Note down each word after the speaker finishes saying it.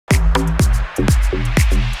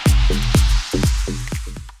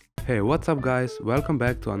Hey, what's up guys, welcome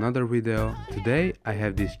back to another video. Today I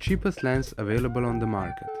have this cheapest lens available on the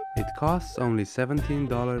market. It costs only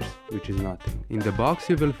 $17, which is nothing. In the box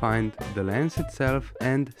you will find the lens itself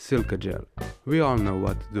and silica gel. We all know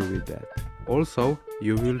what to do with that. Also,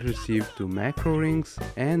 you will receive 2 macro rings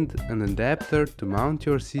and an adapter to mount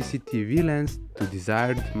your CCTV lens to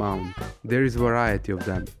desired mount. There is variety of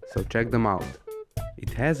them, so check them out.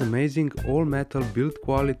 It has amazing all-metal build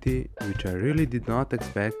quality, which I really did not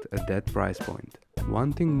expect at that price point.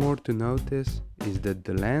 One thing more to notice is that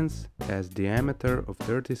the lens has diameter of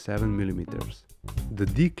 37mm. The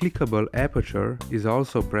declickable aperture is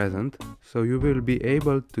also present, so you will be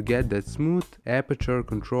able to get that smooth aperture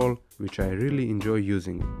control, which I really enjoy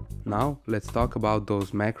using. Now let's talk about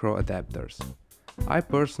those macro adapters. I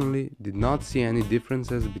personally did not see any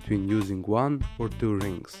differences between using 1 or 2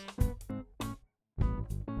 rings.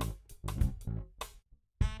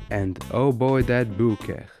 And oh boy, that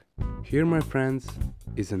bokeh! Here, my friends,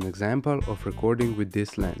 is an example of recording with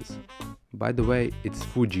this lens. By the way, it's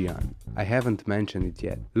FUJIAN. I haven't mentioned it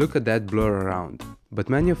yet. Look at that blur around. But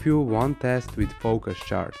many of you won't test with focus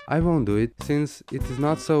chart. I won't do it since it is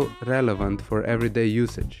not so relevant for everyday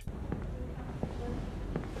usage.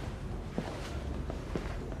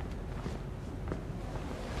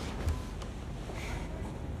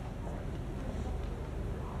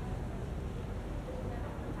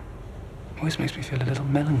 Always makes me feel a little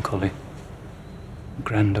melancholy. A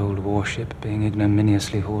grand old warship being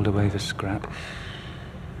ignominiously hauled away for scrap.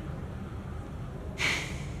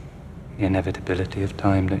 The inevitability of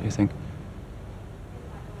time, don't you think?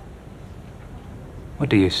 What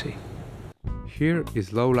do you see? Here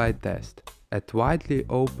is low light test. At widely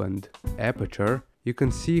opened aperture, you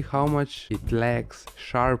can see how much it lacks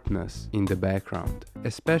sharpness in the background,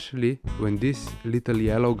 especially when this little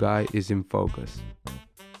yellow guy is in focus.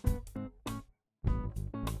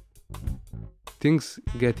 Things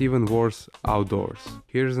get even worse outdoors.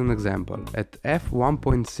 Here's an example. At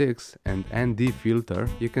f1.6 and ND filter,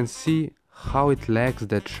 you can see how it lacks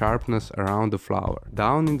that sharpness around the flower.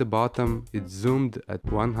 Down in the bottom, it's zoomed at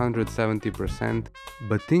 170%,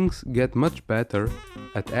 but things get much better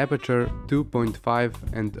at aperture 2.5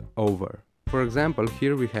 and over. For example,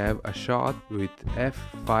 here we have a shot with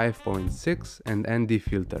f5.6 and ND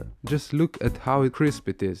filter. Just look at how crisp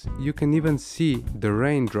it is. You can even see the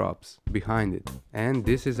raindrops behind it. And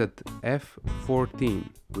this is at f14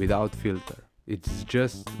 without filter. It's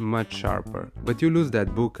just much sharper, but you lose that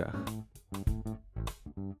bokeh.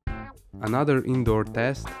 Another indoor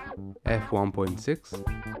test, f1.6.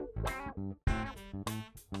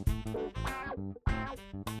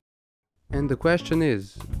 And the question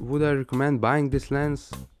is, would I recommend buying this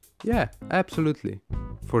lens? Yeah, absolutely.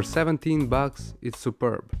 For 17 bucks, it's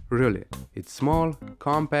superb, really. It's small,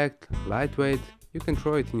 compact, lightweight, you can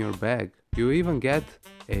throw it in your bag. You even get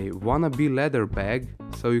a wannabe leather bag,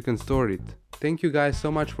 so you can store it. Thank you guys so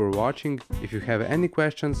much for watching. If you have any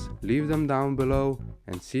questions, leave them down below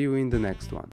and see you in the next one.